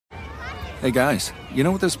Hey guys, you know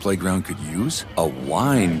what this playground could use? A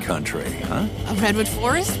wine country, huh? A redwood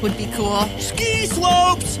forest would be cool. Ski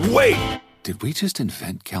slopes! Wait! Did we just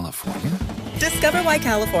invent California? Discover why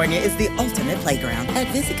California is the ultimate playground at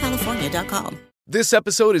visitcalifornia.com. This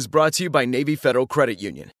episode is brought to you by Navy Federal Credit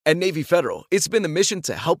Union. At Navy Federal, it's been the mission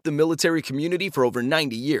to help the military community for over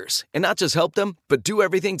 90 years. And not just help them, but do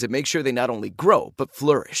everything to make sure they not only grow, but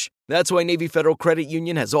flourish. That's why Navy Federal Credit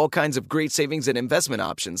Union has all kinds of great savings and investment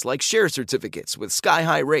options like share certificates with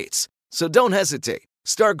sky-high rates. So don't hesitate.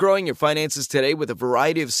 Start growing your finances today with a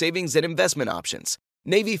variety of savings and investment options.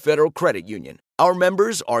 Navy Federal Credit Union. Our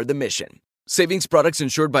members are the mission. Savings products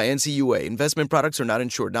insured by NCUA. Investment products are not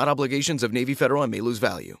insured, not obligations of Navy Federal and may lose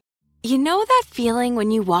value. You know that feeling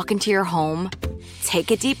when you walk into your home,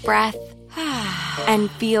 take a deep breath,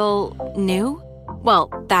 and feel new?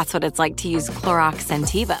 Well, that's what it's like to use Clorox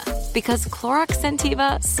Scentiva. Because Clorox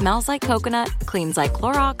Scentiva smells like coconut, cleans like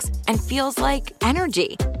Clorox, and feels like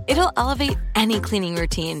energy. It'll elevate any cleaning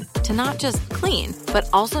routine to not just clean, but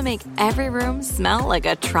also make every room smell like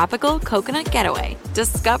a tropical coconut getaway.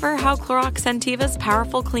 Discover how Clorox Scentiva's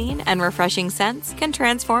powerful clean and refreshing scents can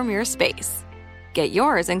transform your space. Get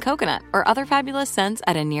yours in coconut or other fabulous scents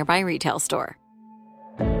at a nearby retail store.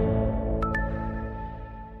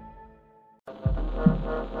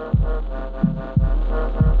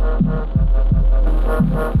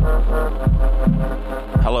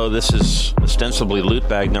 Hello, this is ostensibly Loot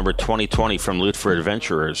Bag number 2020 from Loot for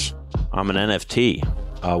Adventurers. I'm an NFT.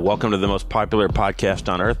 Welcome to the most popular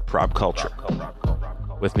podcast on Earth, Prop Culture.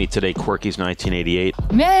 With me today, Quirky's 1988.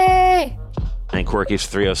 Yay! And Quirky's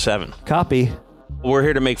 307. Copy. We're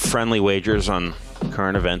here to make friendly wagers on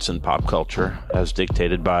current events in pop culture, as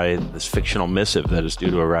dictated by this fictional missive that is due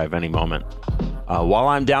to arrive any moment. While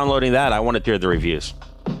I'm downloading that, I want to hear the reviews.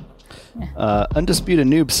 Undisputed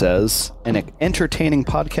Noob says, an entertaining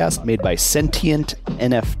podcast made by sentient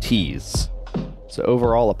NFTs. So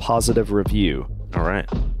overall, a positive review. All right.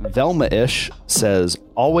 Velma-ish says,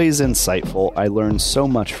 always insightful. I learned so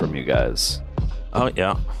much from you guys. Oh,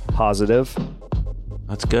 yeah. Positive.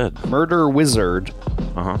 That's good. Murder Wizard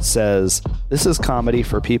says, this is comedy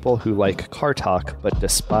for people who like car talk but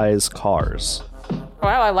despise cars.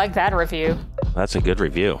 Wow, I like that review. That's a good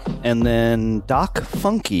review. And then Doc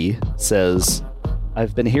Funky says,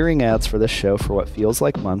 I've been hearing ads for this show for what feels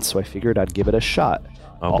like months, so I figured I'd give it a shot.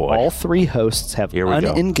 Oh, boy. All three hosts have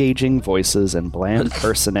unengaging voices and bland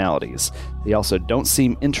personalities. They also don't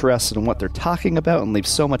seem interested in what they're talking about and leave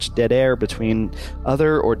so much dead air between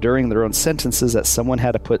other or during their own sentences that someone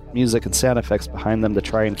had to put music and sound effects behind them to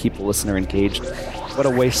try and keep the listener engaged. What a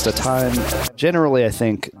waste of time. Generally, I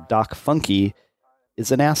think Doc Funky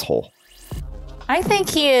is an asshole. I think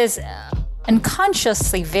he is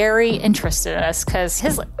unconsciously very interested in us because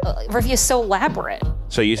his review is so elaborate.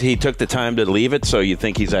 So he took the time to leave it, so you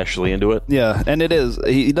think he's actually into it? Yeah, and it is.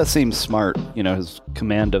 He does seem smart. You know, his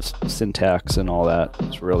command of syntax and all that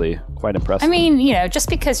is really quite impressive. I mean, you know, just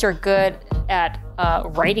because you're good at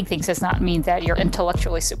writing things does not mean that you're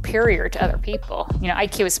intellectually superior to other people. You know,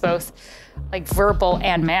 IQ is both like verbal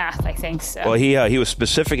and math, I think so. Well, he was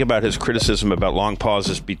specific about his criticism about long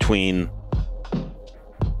pauses between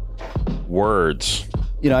words.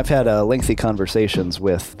 You know, I've had lengthy conversations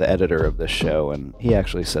with the editor of this show, and he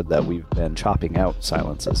actually said that we've been chopping out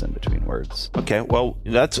silences in between words. Okay, well,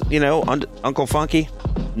 that's, you know, Uncle Funky,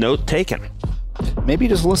 note taken. Maybe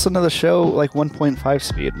just listen to the show like 1.5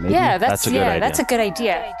 speed. Maybe. Yeah, that's a good idea. That's a good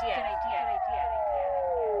idea.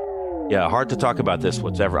 Yeah, hard to talk about this.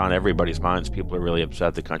 What's ever on everybody's minds. People are really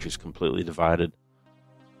upset. The country's completely divided,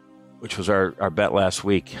 which was our bet last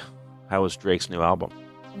week. How was Drake's new album?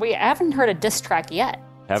 We haven't heard a diss track yet.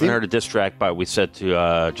 Haven't heard a diss track, but we said to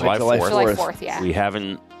July 4th. July 4th, yeah. We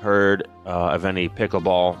haven't heard of any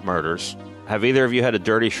pickleball murders. Have either of you had a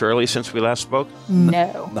Dirty Shirley since we last spoke?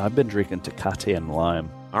 No. No, I've been drinking Tecate and lime.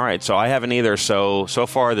 All right, so I haven't either. So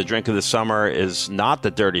far, the drink of the summer is not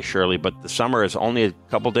the Dirty Shirley, but the summer is only a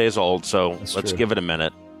couple days old, so let's give it a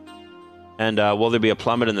minute. And will there be a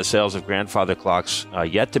plummet in the sales of grandfather clocks?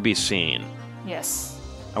 Yet to be seen. Yes.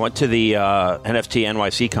 I went to the NFT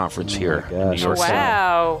NYC conference here in New York City.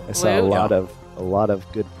 Wow. I saw a lot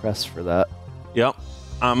of good press for that. Yep.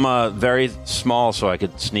 I'm very small, so I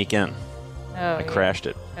could sneak in. Oh, I crashed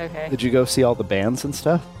it. Okay. Did you go see all the bands and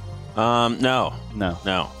stuff? No.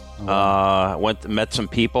 Met some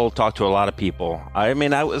people, talked to a lot of people. I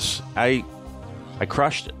mean, I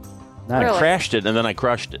crushed it. Nice. Really? I crashed it, and then I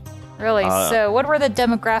crushed it. Really? So what were the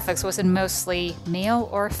demographics? Was it mostly male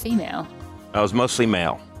or female? I was mostly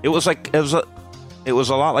male. It was a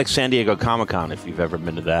lot like San Diego Comic-Con, if you've ever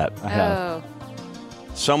been to that. I have.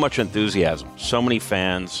 So much enthusiasm, so many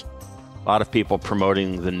fans. A lot of people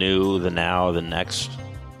promoting the new, the now, the next.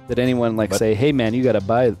 Did anyone say, "Hey, man, you got to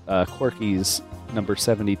buy Corky's number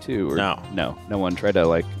 72"? Or, no one tried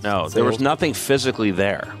to No, there was nothing physically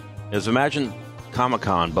there. It was imagine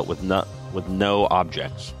Comic-Con, but with no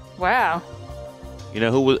objects. Wow. You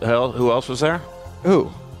know who else was there?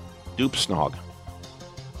 Who? Dupe Snog.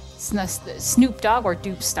 Snoop Dogg or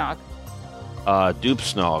Dupe Snog? Dupe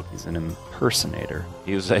Snog. He's an impersonator.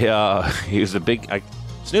 He was a big.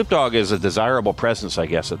 Snoop Dogg is a desirable presence, I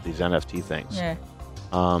guess, at these NFT things. Yeah.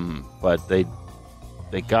 But they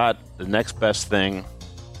got the next best thing.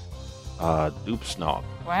 Dupe Snog.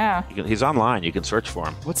 Wow. He's online. You can search for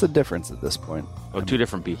him. What's the difference at this point? Oh, two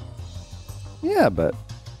different people. Yeah, but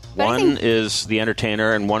one is the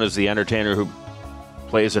entertainer, and one is the entertainer who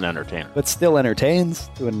plays an entertainer. But still entertains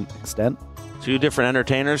to an extent. Two different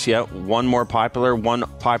entertainers, yeah. One more popular, one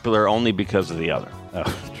popular only because of the other.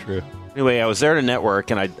 Oh, true. Anyway, I was there to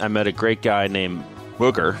network, and I met a great guy named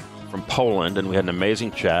Booger from Poland, and we had an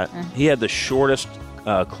amazing chat. He had the shortest,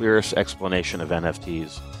 clearest explanation of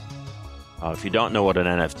NFTs. If you don't know what an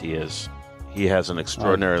NFT is, he has an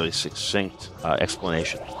extraordinarily succinct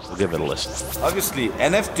explanation. We'll give it a listen. Obviously,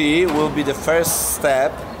 NFT will be the first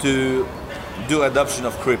step to do adoption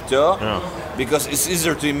of crypto because it's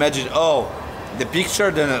easier to imagine, the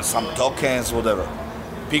picture than some tokens, whatever.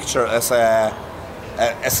 Picture as a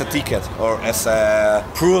ticket or as a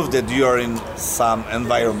proof that you are in some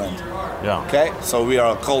environment. Yeah. Okay? So we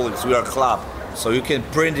are colleagues, we are a club. So you can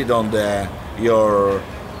print it on your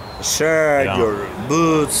shirt, your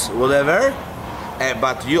boots, whatever.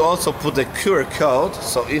 But you also put a QR code,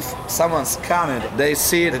 so if someone scans it, they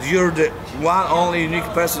see that you're the one only unique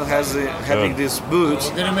person having these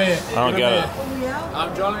boots. I don't get it.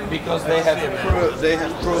 I'm Johnny. Because they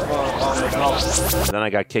have proof on the house. Then I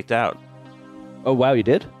got kicked out. Oh, wow, you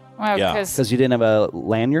did? Wow, Yeah. Because you didn't have a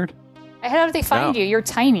lanyard? How did they find you? You're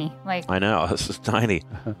tiny. I know, this is tiny.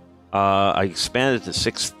 I expanded to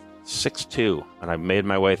 6'2", and I made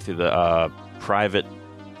my way through the private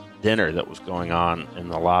dinner that was going on in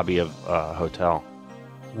the lobby of a hotel.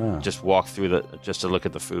 Wow. Just walked through just to look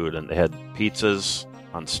at the food, and they had pizzas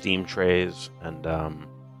on steam trays, and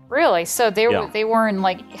Really? So they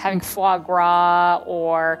weren't having foie gras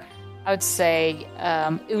or I would say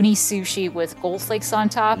uni sushi with gold flakes on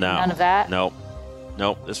top. No, none of that. Nope.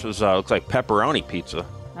 This was looks like pepperoni pizza.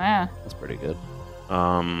 Yeah, that's pretty good.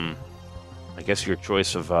 I guess your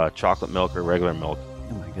choice of chocolate milk or regular milk.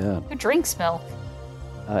 Oh my god. Who drinks milk?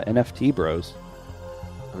 NFT bros.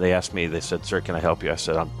 They asked me. They said, "Sir, can I help you?" I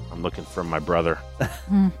said, "I'm looking for my brother."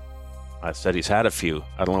 I said, "He's had a few.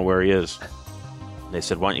 I don't know where he is." And they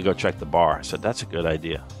said, "Why don't you go check the bar?" I said, "That's a good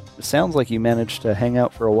idea." It sounds like you managed to hang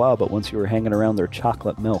out for a while, but once you were hanging around their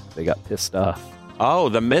chocolate milk, they got pissed off. Oh,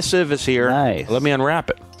 the missive is here. Nice. Let me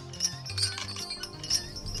unwrap it.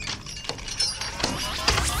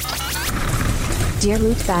 Dear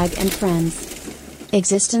Lootbag and friends,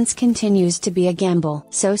 existence continues to be a gamble,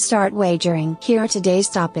 so start wagering. Here are today's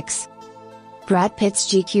topics. Brad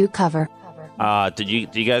Pitt's GQ cover. Did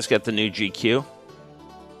you guys get the new GQ?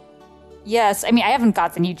 Yes. I mean, I haven't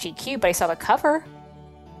got the new GQ, but I saw the cover.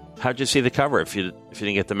 How'd you see the cover if you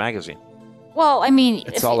didn't get the magazine? Well, I mean...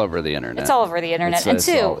 It's all over the internet. It's all over the internet. And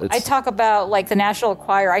two, I talk about, the National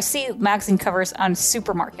Enquirer. I see magazine covers on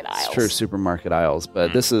supermarket aisles. It's true, supermarket aisles.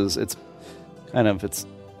 But it's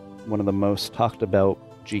one of the most talked about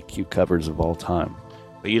GQ covers of all time.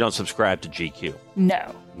 But you don't subscribe to GQ?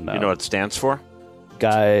 No. You know what it stands for?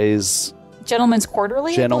 Guys... Gentleman's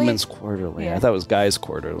Quarterly? Gentleman's Quarterly. Yeah. I thought it was Guys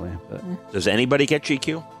Quarterly. But. Does anybody get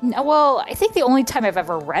GQ? No, well, I think the only time I've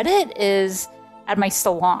ever read it is at my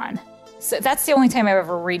salon. So that's the only time I've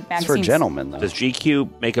ever read magazines. It's for gentlemen, though. Does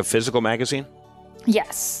GQ make a physical magazine?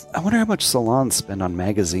 Yes. I wonder how much salons spend on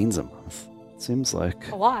magazines a month. It seems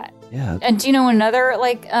like a lot. Yeah. And do you know another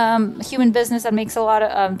human business that makes a lot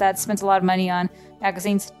of that spends a lot of money on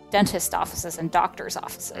magazines? Dentist offices and doctors'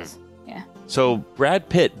 offices. Yeah. So Brad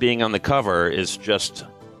Pitt being on the cover is just,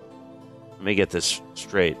 let me get this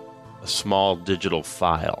straight, a small digital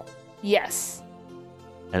file. Yes.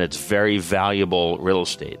 And it's very valuable real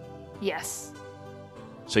estate. Yes.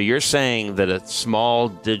 So you're saying that a small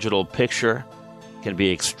digital picture can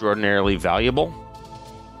be extraordinarily valuable?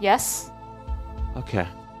 Yes. Okay.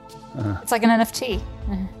 It's like an NFT.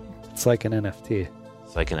 It's like an NFT.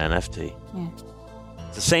 It's like an NFT. Yeah.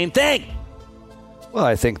 It's the same thing. Well,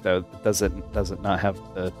 I think though, does it not have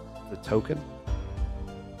the token?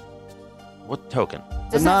 What token?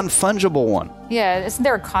 The non-fungible one. Yeah, isn't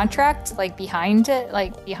there a contract behind it?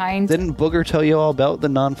 Didn't Booger tell you all about the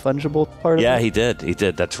non-fungible part of it? Yeah, he did.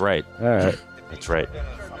 That's right. All right. That's right.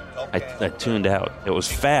 I tuned out. It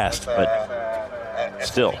was fast, but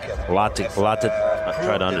still a lot to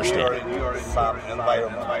try to understand.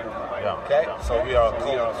 Okay, so we are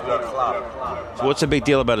a club. So what's the big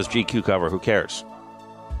deal about his GQ cover? Who cares?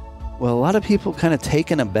 Well, a lot of people kind of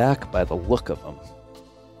taken aback by the look of him.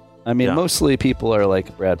 I mean, mostly people are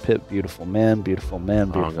like, Brad Pitt, beautiful man, beautiful man,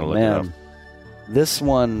 beautiful man. This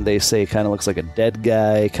one, they say, kind of looks like a dead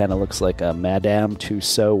guy, kind of looks like a Madame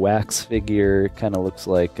Tussauds wax figure, kind of looks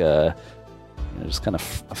like just kind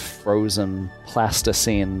of a frozen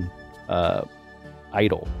plasticine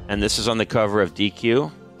idol. And this is on the cover of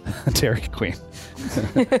DQ? Dairy Queen.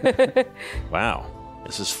 Wow.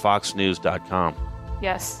 This is foxnews.com.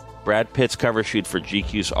 Yes. Brad Pitt's cover shoot for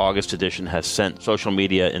GQ's August edition has sent social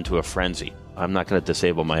media into a frenzy. I'm not going to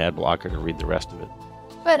disable my ad blocker to read the rest of it.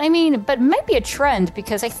 But I mean, it might be a trend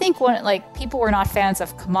because I think people were not fans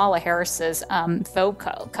of Kamala Harris's Vogue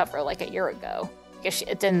cover like a year ago because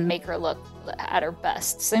it didn't make her look at her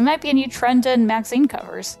best. So it might be a new trend in magazine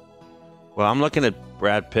covers. Well, I'm looking at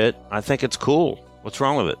Brad Pitt. I think it's cool. What's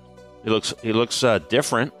wrong with it? He looks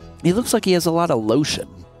different. He looks like he has a lot of lotion,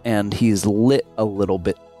 and he's lit a little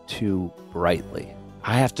bit too brightly.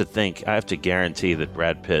 I have to guarantee that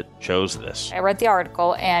Brad Pitt chose this. I read the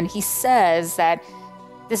article, and he says that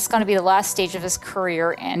this is going to be the last stage of his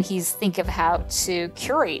career, and he's thinking of how to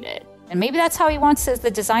curate it. And maybe that's how he wants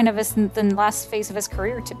the design of the last phase of his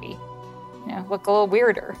career to be. Look a little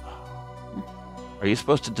weirder. Are you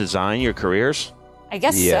supposed to design your careers? I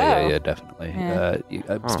guess so. Yeah, definitely. Yeah.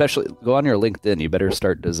 Especially, go on your LinkedIn. You better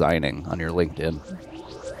start designing on your LinkedIn.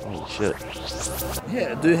 Holy shit.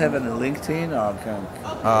 Yeah, do you have any LinkedIn or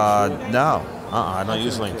No. I don't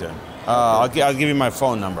use LinkedIn. I'll give you my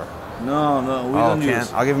phone number. No, we don't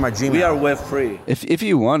use. I'll give you my Gmail. We are web free. If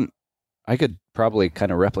you want, I could probably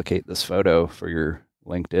kind of replicate this photo for your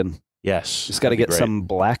LinkedIn. Yes. Just got to get some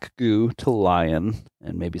black goo to lion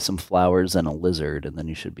and maybe some flowers and a lizard, and then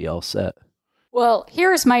you should be all set. Well,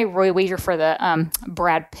 here's my wager for the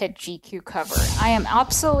Brad Pitt GQ cover. I am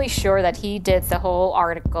absolutely sure that he did the whole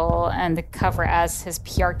article and the cover as his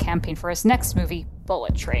PR campaign for his next movie,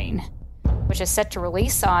 Bullet Train, which is set to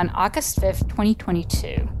release on August 5th,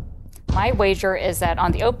 2022. My wager is that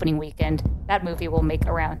on the opening weekend, that movie will make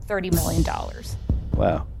around $30 million.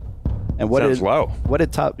 Wow. And what sounds low. What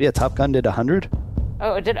did Top Gun did 100?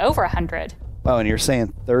 Oh, it did over 100. Wow, and you're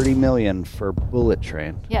saying 30 million for Bullet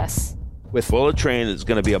Train? Yes. With Bullet Train, it's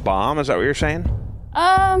going to be a bomb? Is that what you're saying?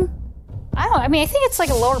 I don't know. I mean, I think it's like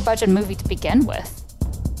a lower budget movie to begin with.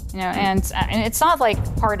 And it's not like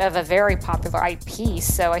part of a very popular IP,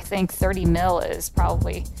 so I think 30 mil is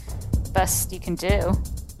probably the best you can do.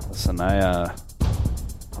 Listen, I'm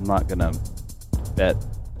not going to bet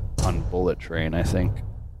on Bullet Train. I think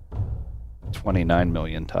 29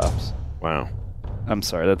 million tops. Wow. I'm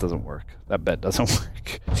sorry, that doesn't work. That bet doesn't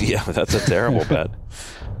work. Yeah, that's a terrible bet.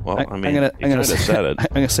 Well, I'm gonna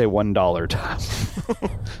say $1 top.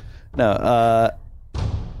 No,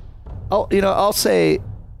 I'll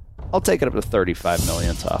take it up to 35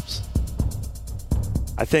 million tops.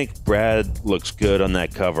 I think Brad looks good on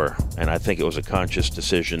that cover, and I think it was a conscious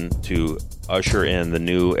decision to usher in the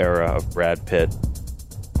new era of Brad Pitt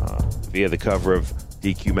via the cover of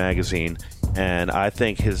DQ magazine, and I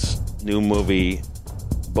think his new movie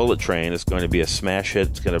Bullet Train is going to be a smash hit.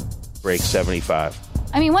 It's going to break 75.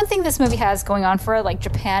 I mean, one thing this movie has going on for it, like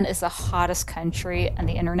Japan is the hottest country on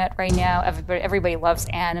the internet right now. Everybody loves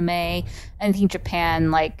anime. Anything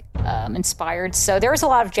Japan inspired. So there's a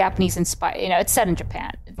lot of Japanese inspired. It's set in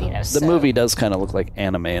Japan. The movie does kind of look like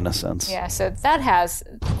anime in a sense. Yeah, so the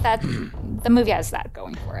movie has that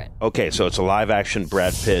going for it. Okay, so it's a live action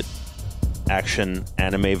Brad Pitt action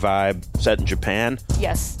anime vibe set in Japan.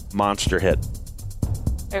 Yes. Monster hit.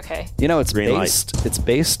 Okay. It's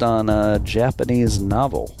based on a Japanese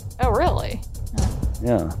novel. Oh, really?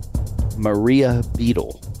 Yeah. Maria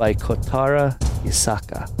Beetle by Kotaro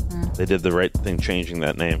Isaka. They did the right thing changing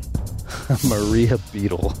that name. Maria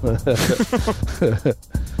Beetle.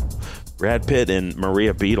 Brad Pitt and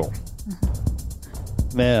Maria Beetle.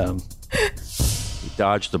 Man. He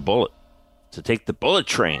dodged the bullet to take the bullet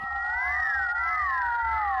train.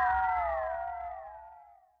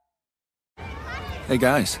 Hey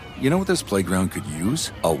guys, you know what this playground could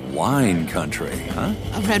use? A wine country, huh?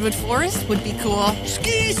 A redwood forest would be cool.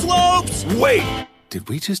 Ski slopes! Wait! Did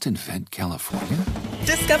we just invent California?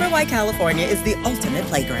 Discover why California is the ultimate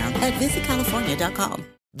playground at visitcalifornia.com.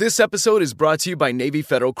 This episode is brought to you by Navy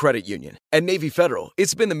Federal Credit Union. At Navy Federal,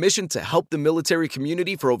 it's been the mission to help the military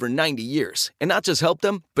community for over 90 years. And not just help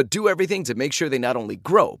them, but do everything to make sure they not only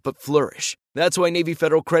grow, but flourish. That's why Navy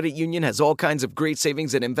Federal Credit Union has all kinds of great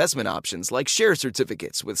savings and investment options like share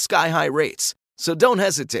certificates with sky-high rates. So don't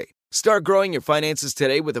hesitate. Start growing your finances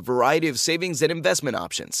today with a variety of savings and investment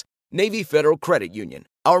options. Navy Federal Credit Union.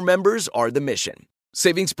 Our members are the mission.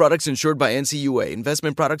 Savings products insured by NCUA.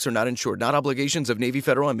 Investment products are not insured, not obligations of Navy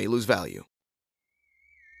Federal and may lose value.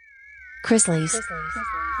 Chrisleys.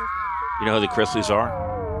 You know who the Chrisleys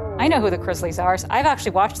are? I know who the Chrisleys are. I've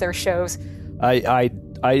actually watched their shows. I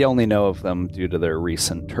only know of them due to their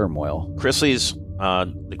recent turmoil. Chrisleys,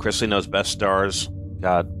 the Chrisley Knows Best stars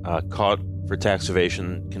got caught for tax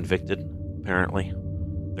evasion, convicted, apparently.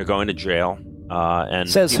 They're going to jail. And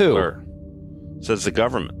says who? Says the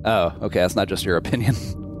government. Oh, okay. That's not just your opinion.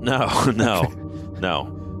 No.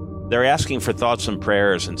 They're asking for thoughts and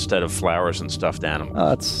prayers instead of flowers and stuffed animals. Oh,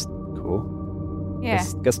 that's cool. Yeah.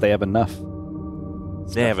 Guess they have enough.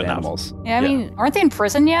 They have enough. Animals. Yeah, I mean, aren't they in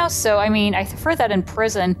prison now? So, I mean, I've heard that in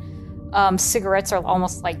prison, cigarettes are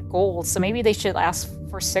almost like gold. So maybe they should ask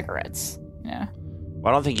for cigarettes. Yeah.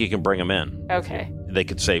 Well, I don't think you can bring them in. Okay. They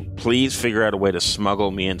could say, please figure out a way to smuggle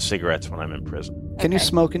me in cigarettes when I'm in prison. Can you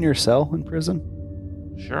smoke in your cell in prison?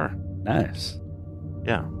 Sure. Nice.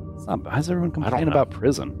 Yeah. Why does everyone complain about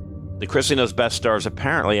prison? The Chrisley Knows Best stars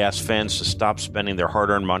apparently asked fans to stop spending their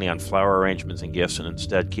hard-earned money on flower arrangements and gifts and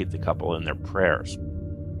instead keep the couple in their prayers.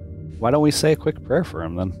 Why don't we say a quick prayer for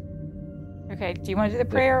him then? Okay, do you want to do the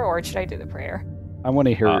prayer or should I do the prayer? I want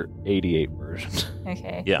to hear 88 version.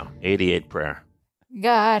 Okay. Yeah, 88 prayer.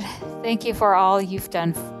 God, thank you for all you've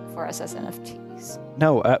done for us as NFTs.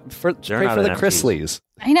 No, pray for the Chrisleys.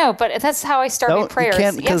 I know, but that's how I start my prayers.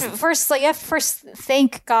 You have to first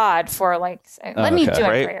thank God for let me do a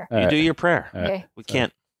prayer. You do your prayer. Okay. We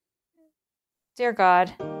can't. Dear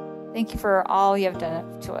God, thank you for all you have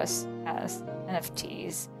done to us as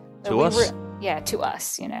NFTs. To us? To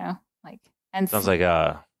us, and Sounds like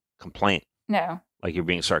a complaint. No. Like you're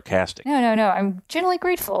being sarcastic. No. I'm genuinely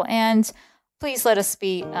grateful, and please let us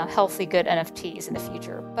be healthy, good NFTs in the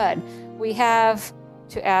future. But we have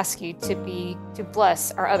to ask you to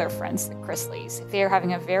bless our other friends, the Chrisleys. They are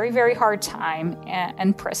having a very, very hard time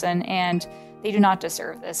in prison, and they do not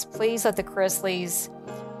deserve this. Please let the Chrisleys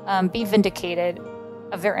be vindicated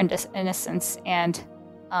of their innocence and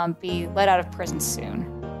be let out of prison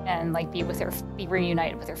soon, and be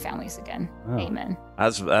reunited with their families again. Oh. Amen.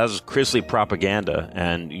 As Chrisley propaganda,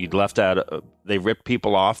 and you left out. They ripped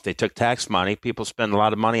people off. They took tax money. People spend a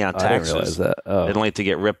lot of money on taxes. I didn't realize that. Oh. They don't like to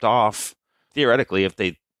get ripped off. Theoretically, if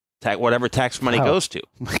they whatever tax money goes to.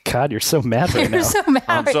 Oh my God, you're so mad right now. You're so mad.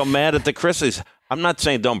 I'm so mad at the Chrisleys. I'm not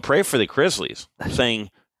saying don't pray for the Chrisleys. I'm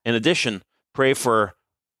saying, in addition, pray for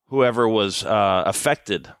whoever was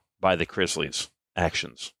affected by the Chrisleys'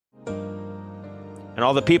 actions. And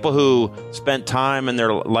all the people who spent time in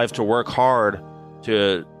their life to work hard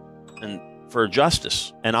for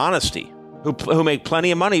justice and honesty, who make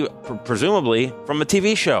plenty of money, presumably, from a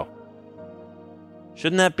TV show.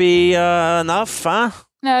 Shouldn't that be enough, huh?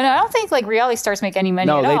 No, I don't think reality stars make any money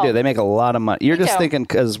at all. No, they do. They make a lot of money. You're just thinking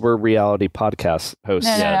because we're reality podcast hosts.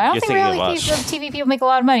 No. I don't think reality TV people make a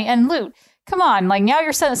lot of money. And Lute, come on. Now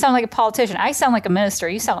you're sounding like a politician. I sound like a minister.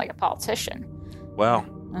 You sound like a politician. Well,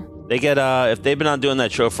 they get if they've been on doing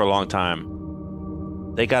that show for a long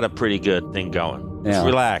time, they got a pretty good thing going. Yeah. Just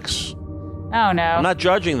relax. Oh, no. I'm not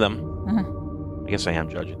judging them. I guess I am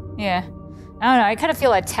judging. Yeah. I don't know. I kind of feel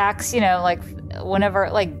like tax, whenever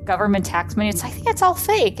government tax money, I think it's all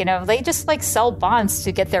fake. They just sell bonds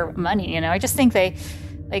to get their money. I just think they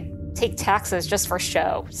take taxes just for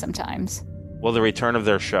show sometimes. Will the return of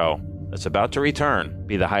their show that's about to return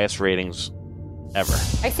be the highest ratings ever?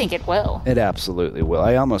 I think it will. It absolutely will.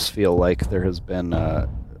 I almost feel like there has been a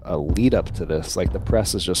lead up to this. The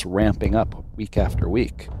press is just ramping up week after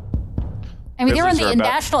week. I mean, they were in the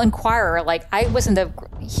National Enquirer. I was in the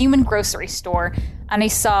human grocery store, and I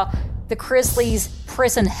saw the Chrisleys'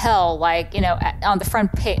 prison hell, on the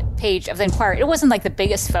front page of the Enquirer. It wasn't the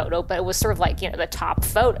biggest photo, but it was sort of the top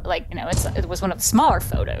photo. It was one of the smaller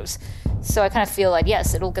photos. So I kind of feel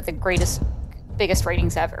yes, it'll get the biggest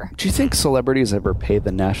ratings ever. Do you think celebrities ever pay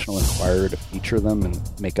the National Enquirer to feature them and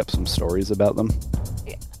make up some stories about them?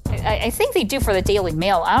 I think they do for the Daily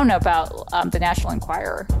Mail. I don't know about the National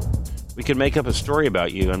Enquirer. We could make up a story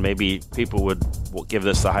about you, and maybe people would give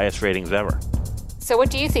this the highest ratings ever. So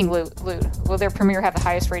what do you think, Lou? Will their premiere have the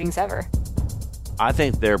highest ratings ever? I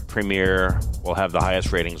think their premiere will have the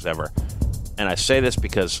highest ratings ever. And I say this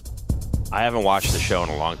because I haven't watched the show in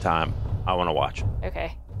a long time. I want to watch it.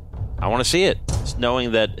 Okay. I want to see it. Just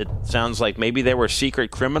knowing that it sounds like maybe they were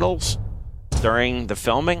secret criminals during the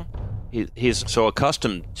filming. He's so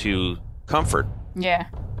accustomed to comfort. Yeah.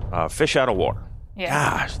 Fish out of water.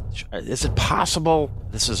 Yeah. Gosh, is it possible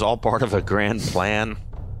this is all part of a grand plan?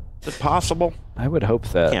 Is it possible? I would hope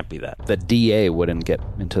that Can't be that. the DA wouldn't get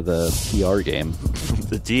into the PR game.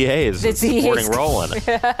 The DA is a supporting role in it.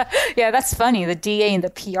 Yeah, that's funny. The DA in the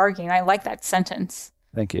PR game. I like that sentence.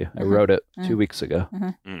 Thank you. I wrote it 2 weeks ago.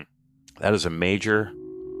 That is a major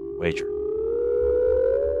wager.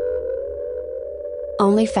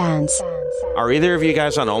 OnlyFans. Are either of you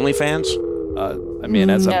guys on OnlyFans? I mean,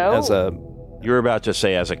 as No. a You were about to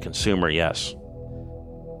say as a consumer, yes.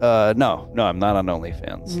 no, I'm not on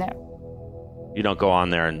OnlyFans. No. You don't go on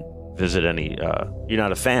there and visit any. You're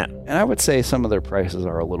not a fan. And I would say some of their prices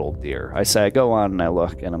are a little dear. I go on and I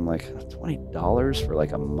look, and I'm like, $20 for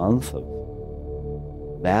like a month of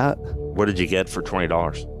that. What did you get for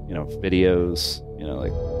 $20? You know, videos. You know,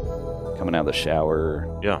 like coming out of the shower.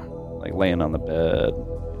 Yeah. Like laying on the bed.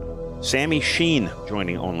 Sammy Sheen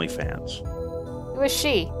joining OnlyFans. Who is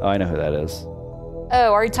she? Oh, I know who that is.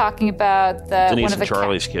 Oh, are you talking about the Denise one of and the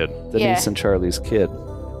Charlie's kid. Denise and Charlie's kid.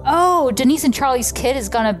 Oh, Denise and Charlie's kid is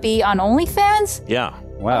gonna be on OnlyFans? Yeah.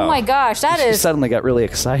 Wow. Oh my gosh, that She is suddenly got really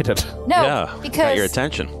excited. no, Yeah. because Got your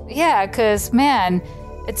attention. yeah, because man,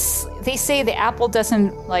 they say the apple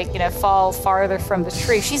doesn't fall farther from the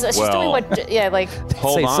tree. She's doing Well- what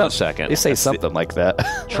Hold Say on a second. They say something like that.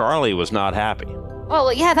 Charlie was not happy.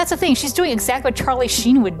 Well, yeah, that's the thing. She's doing exactly what Charlie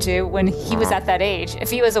Sheen would do when he was at that age. If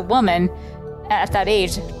he was a woman at that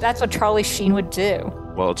age, that's what Charlie Sheen would do.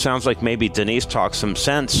 Well, it sounds like maybe Denise talked some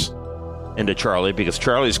sense into Charlie because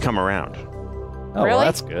Charlie's come around. Oh, Really? well,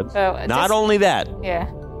 that's good. So Not only that, yeah,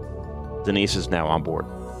 Denise is now on board.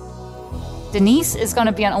 Denise is going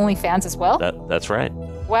to be on OnlyFans as well. That's right.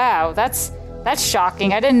 Wow, that's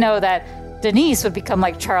shocking. I didn't know that Denise would become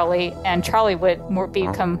like Charlie, and Charlie would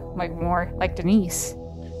become more like Denise.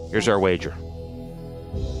 Here's our wager.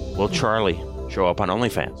 Will Charlie show up on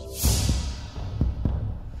OnlyFans?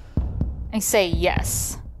 I say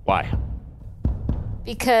yes, Why?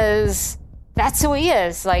 because that's who he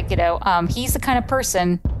is. He's the kind of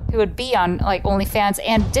person who would be on OnlyFans.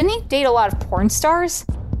 And didn't he date a lot of porn stars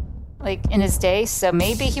in his day? So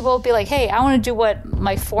maybe he will be like, hey, I want to do what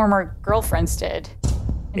my former girlfriends did.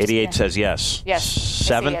 And 88 says yes. Yes. I say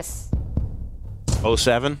 7? Yes.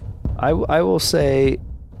 07? I will say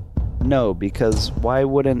no, because why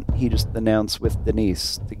wouldn't he just announce with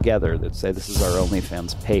Denise together that say this is our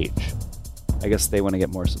OnlyFans page? I guess they want to get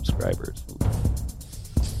more subscribers.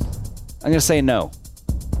 I'm going to say no.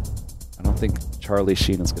 I don't think Charlie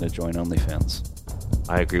Sheen is going to join OnlyFans.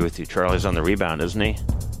 I agree with you. Charlie's on the rebound, isn't he?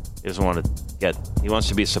 He doesn't want to he wants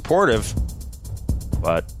to be supportive,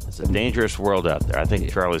 but it's a dangerous world out there. I think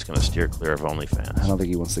Charlie's going to steer clear of OnlyFans. I don't think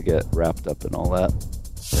he wants to get wrapped up in all that.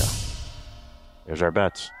 Yeah. There's our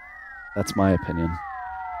bets. That's my opinion.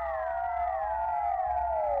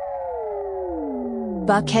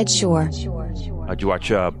 Buckhead Shore. Did you watch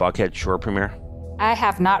Buckhead Shore premiere? I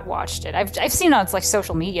have not watched it. I've seen on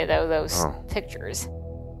social media though those pictures.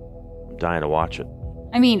 I'm dying to watch it.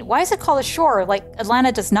 I mean, why is it called a shore?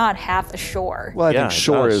 Atlanta does not have a shore. Well, I Yeah, think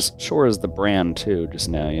it Shore is the brand too. Just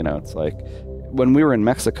now, it's like when we were in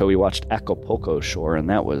Mexico, we watched Acapulco Shore, and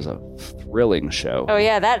that was a thrilling show. Oh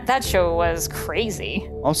yeah, that show was crazy.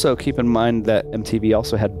 Also, keep in mind that MTV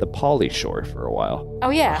also had the Pauly Shore for a while. Oh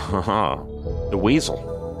yeah. The Weasel.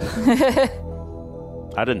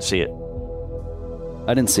 I didn't see it.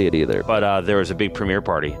 I didn't see it either. But there was a big premiere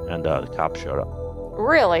party, and the cops showed up.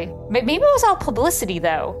 Really? Maybe it was all publicity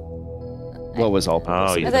though. What was all Oh,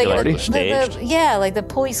 publicity? you think it was staged? The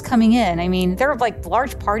police coming in. I mean, there are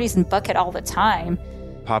large parties in Buckhead all the time.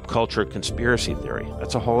 Pop culture conspiracy theory.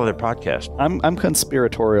 That's a whole other podcast. I'm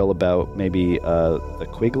conspiratorial about maybe the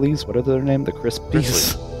Quigleys. What are their name? The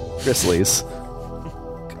Crispies. Chrisleys.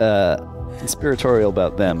 Conspiratorial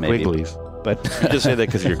about them, maybe. Quigleys. But You just say that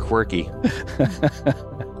because you're quirky.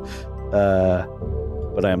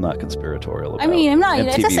 but I am not conspiratorial about I'm not.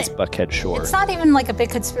 MTV's Buckhead Shore. It's not even a big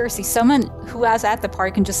conspiracy. Someone who was at the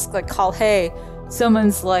park can just call, hey,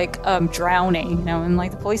 someone's drowning, and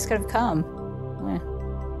the police could have come.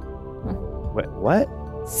 Wait, what?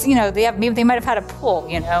 So, maybe they might have had a pool,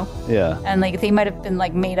 Yeah. and they might have been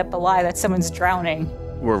made up a lie that someone's drowning.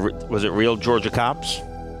 Was it real Georgia cops?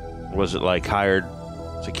 Or was it hired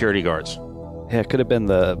security guards? Yeah, it could have been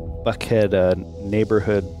the Buckhead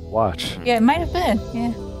neighborhood watch. Yeah, it might have been.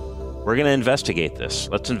 Yeah. We're going to investigate this.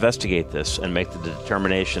 Let's investigate this and make the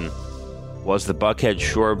determination. Was the Buckhead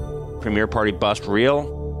Shore premiere party bust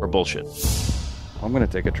real or bullshit? I'm going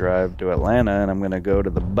to take a drive to Atlanta, and I'm going to go to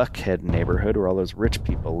the Buckhead neighborhood where all those rich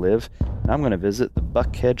people live, and I'm going to visit the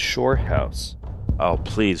Buckhead Shore House. Oh,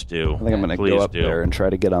 please do. I think I'm going to go up there and try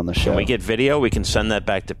to get on the show. Can we get video? We can send that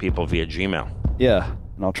back to people via Gmail. Yeah,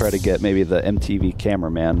 and I'll try to get maybe the MTV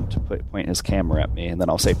cameraman to point his camera at me, and then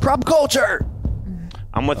I'll say, prop culture!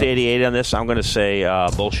 I'm with 88 on this. I'm going to say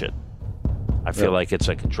bullshit. I feel like it's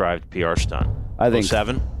a contrived PR stunt. I think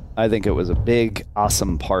 07? I think it was a big,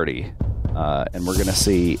 awesome party. And we're going to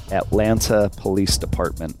see Atlanta Police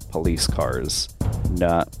Department police cars.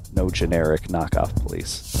 No generic knockoff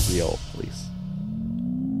police. Real police.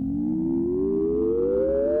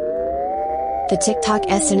 The TikTok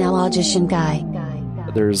SNL audition guy.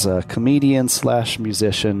 There's a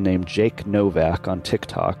comedian/musician named Jake Novak on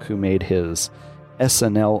TikTok who made his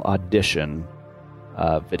SNL audition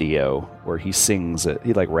video where he sings it.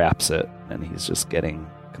 He raps it, and he's just getting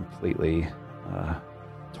completely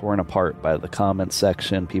torn apart by the comment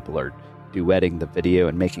section. People are duetting the video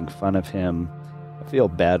and making fun of him. I feel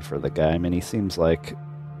bad for the guy. I mean, he seems like,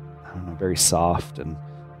 I don't know, very soft, and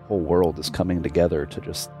the whole world is coming together to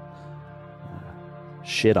just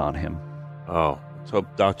shit on him. Oh, let's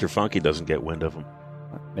hope Dr. Funky doesn't get wind of him.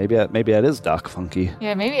 Maybe that is Doc Funky.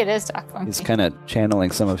 Yeah, maybe it is Doc Funky. He's kind of channeling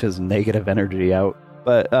some of his negative energy out.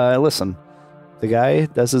 But listen, the guy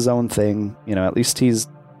does his own thing. At least he's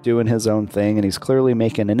doing his own thing, and he's clearly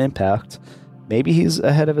making an impact. Maybe he's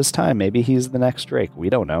ahead of his time. Maybe he's the next Drake. We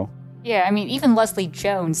don't know. Yeah, I mean, even Leslie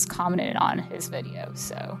Jones commented on his video,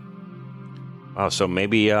 so... Oh, so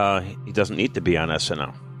maybe he doesn't need to be on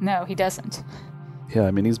SNL. No, he doesn't. Yeah,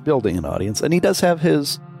 I mean, he's building an audience, and he does have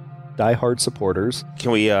his diehard supporters.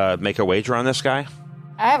 Can we make a wager on this guy?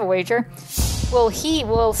 I have a wager.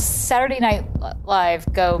 Will Saturday Night Live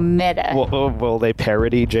go meta? Will they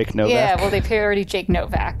parody Jake Novak? Yeah, will they parody Jake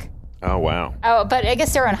Novak? Oh, wow. Oh, but I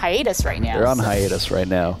guess they're on hiatus right now. They're on hiatus right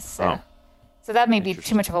now. So that may be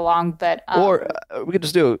too much of a long bet. Or we could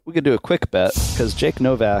do a quick bet, because Jake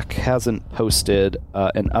Novak hasn't posted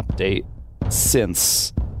an update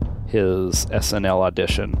since his SNL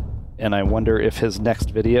audition, and I wonder if his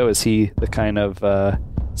next video, is he the kind of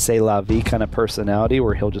C'est la vie kind of personality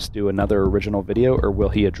where he'll just do another original video, or will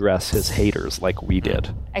he address his haters like we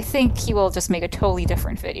did? I think he will just make a totally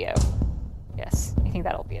different video. Yes, I think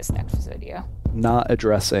that'll be his next video. Not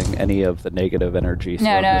addressing any of the negative energy.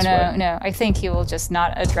 No. I think he will just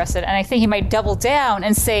not address it, and I think he might double down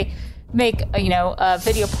and make a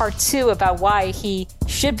video part 2 about why he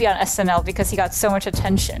should be on SNL because he got so much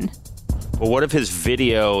attention. Well, what if his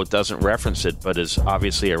video doesn't reference it, but is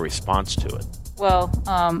obviously a response to it? Well,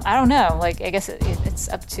 I don't know. I guess it's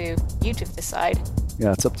up to you to decide.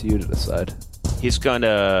 Yeah, it's up to you to decide. He's going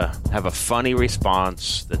to have a funny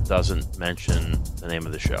response that doesn't mention the name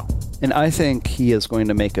of the show. And I think he is going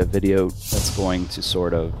to make a video that's going to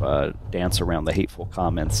sort of dance around the hateful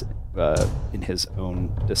comments in his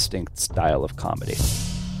own distinct style of comedy.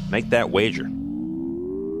 Make that wager.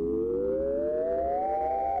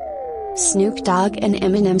 Snoop Dogg and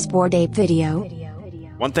Eminem's Bored Ape video.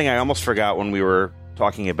 One thing I almost forgot when we were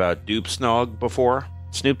talking about Dupe Snog before.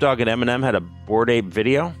 Snoop Dogg and Eminem had a Bored Ape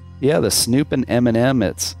video. Yeah, the Snoop and Eminem,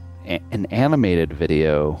 it's an animated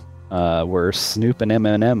video where Snoop and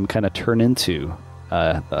Eminem kind of turn into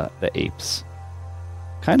the apes.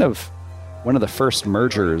 Kind of one of the first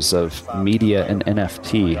mergers of media and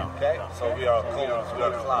NFT.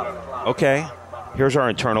 Okay, here's our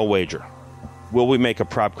internal wager. Will we make a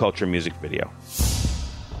prop culture music video?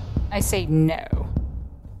 I say no.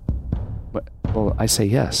 Well, I say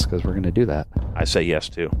yes, because we're going to do that. I say yes,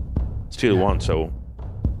 too. It's 2-1, so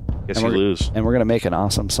I guess you lose. And we're going to make an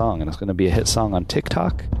awesome song, and it's going to be a hit song on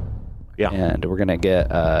TikTok. Yeah. And we're going to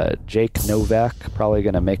get Jake Novak probably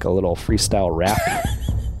going to make a little freestyle rap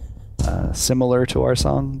similar to our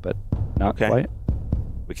song, but not quite.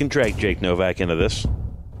 We can drag Jake Novak into this.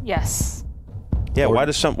 Yes. Yeah, why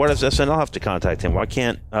does SNL have to contact him? Why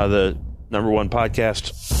can't the #1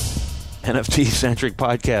 podcast, NFT-centric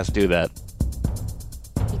podcast, do that?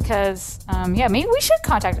 Because, maybe we should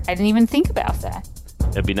contact. I didn't even think about that.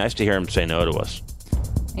 It'd be nice to hear him say no to us.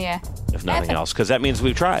 Yeah. If nothing else, because that means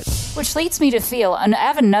we've tried. Which leads me to feel, and I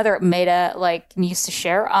have another meta news to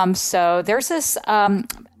share. So there's this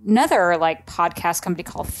another podcast company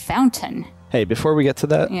called Fountain. Hey, before we get to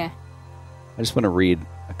that, I just want to read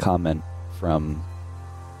a comment from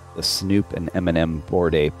the Snoop and Eminem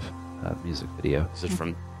Bored Ape music video. Is it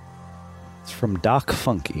from? It's from Doc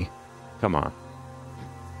Funky. Come on.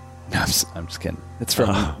 No, I'm just kidding. It's from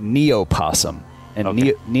Neopossum. And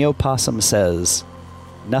Neopossum says,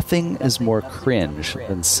 "Nothing is more cringe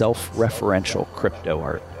than self-referential crypto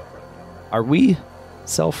art." Are we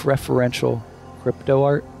self-referential crypto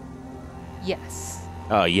art? Yes.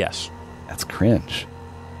 Yes. That's cringe.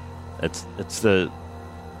 It's the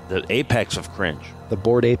apex of cringe. The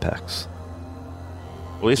Bored Apex.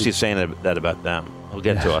 At least he's saying that about them. He'll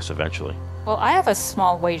get to us eventually. Well, I have a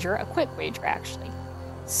small wager, a quick wager, actually.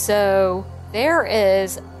 So there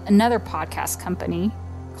is another podcast company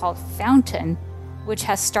called Fountain, which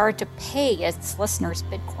has started to pay its listeners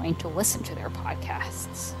Bitcoin to listen to their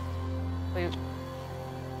podcasts.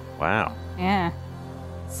 Wow. Yeah.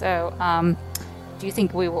 So, do you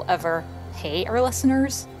think we will ever pay our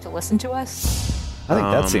listeners to listen to us? I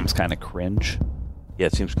think that seems kind of cringe. Yeah,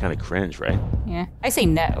 it seems kind of cringe, right? Yeah. I say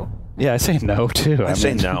no. Yeah, I say no, too. I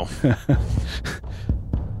say no.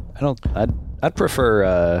 I'd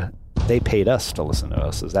prefer they paid us to listen to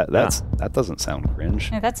us. That doesn't sound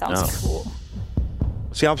cringe. Yeah, that sounds cool.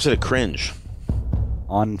 What's the opposite of cringe?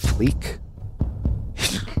 On fleek?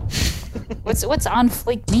 What's on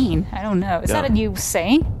fleek mean? I don't know. Is that a new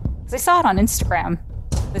saying? Because I saw it on Instagram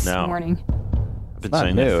this morning. I've been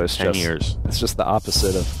saying that for 10 years. It's just the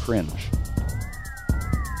opposite of cringe.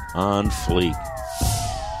 On fleek.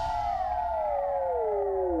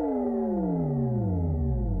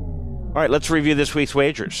 All right, let's review this week's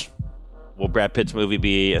wagers. Will Brad Pitt's movie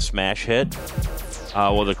be a smash hit?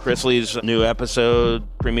 Will the Chrisleys' new episode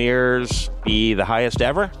premieres be the highest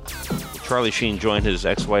ever? Charlie Sheen joined his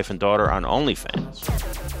ex-wife and daughter on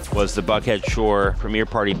OnlyFans. Was the Buckhead Shore premiere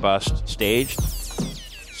party bust staged?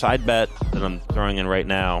 Side bet that I'm throwing in right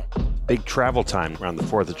now. Big travel time around the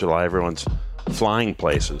 4th of July. Everyone's flying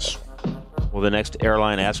places. Will the next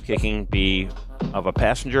airline ass-kicking be of a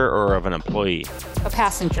passenger or of an employee? A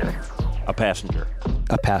passenger. A passenger.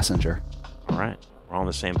 A passenger. All right. We're all on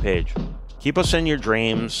the same page. Keep us in your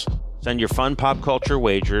dreams. Send your fun pop culture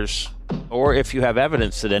wagers. Or if you have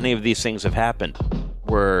evidence that any of these things have happened,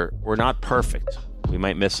 we're not perfect. We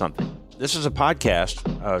might miss something. This is a podcast.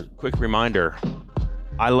 A quick reminder,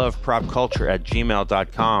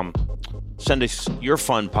 ilovepopculture@gmail.com. Send us your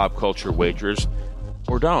fun pop culture wagers,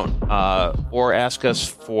 or don't. Or ask us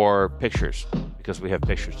for pictures, because we have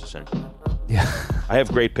pictures to send you. Yeah. I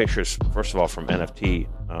have great pictures, first of all, from NFT,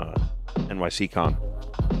 NYCCon.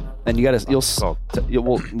 And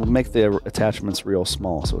we'll make the attachments real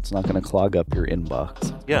small, so it's not going to clog up your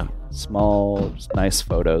inbox. Yeah. Small, just nice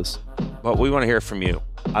photos. But we want to hear from you.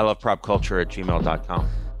 ilovepopculture@gmail.com.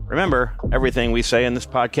 Remember, everything we say in this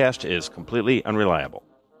podcast is completely unreliable.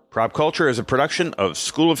 Prop Culture is a production of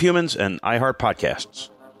School of Humans and iHeart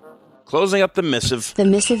Podcasts. Closing up the missive. The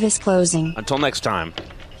missive is closing. Until next time,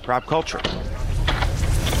 Prop Culture.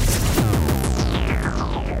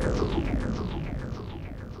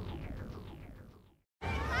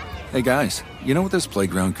 Hey guys, you know what this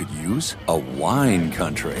playground could use? A wine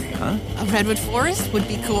country, huh? A redwood forest would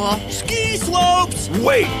be cool. Ski slopes!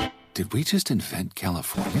 Wait! Did we just invent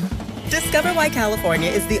California? Discover why California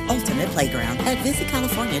is the ultimate playground at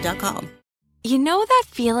visitcalifornia.com. You know that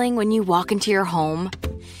feeling when you walk into your home,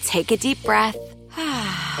 take a deep breath,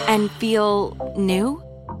 and feel new?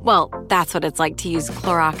 Well, that's what it's like to use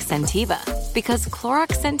Clorox Scentiva. Because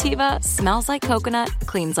Clorox Scentiva smells like coconut,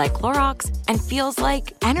 cleans like Clorox, and feels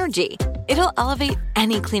like energy. It'll elevate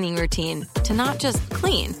any cleaning routine to not just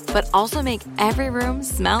clean, but also make every room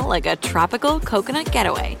smell like a tropical coconut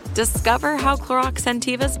getaway. Discover how Clorox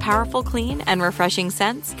Scentiva's powerful clean and refreshing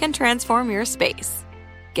scents can transform your space.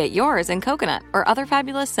 Get yours in coconut or other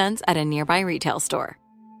fabulous scents at a nearby retail store.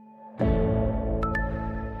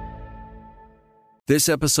 This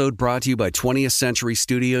episode brought to you by 20th Century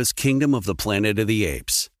Studios' Kingdom of the Planet of the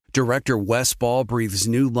Apes. Director Wes Ball breathes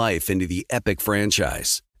new life into the epic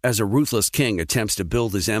franchise. As a ruthless king attempts to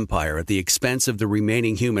build his empire at the expense of the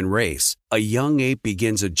remaining human race, a young ape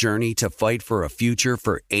begins a journey to fight for a future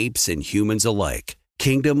for apes and humans alike.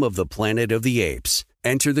 Kingdom of the Planet of the Apes.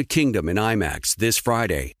 Enter the kingdom in IMAX this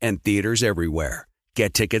Friday and theaters everywhere.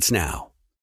 Get tickets now.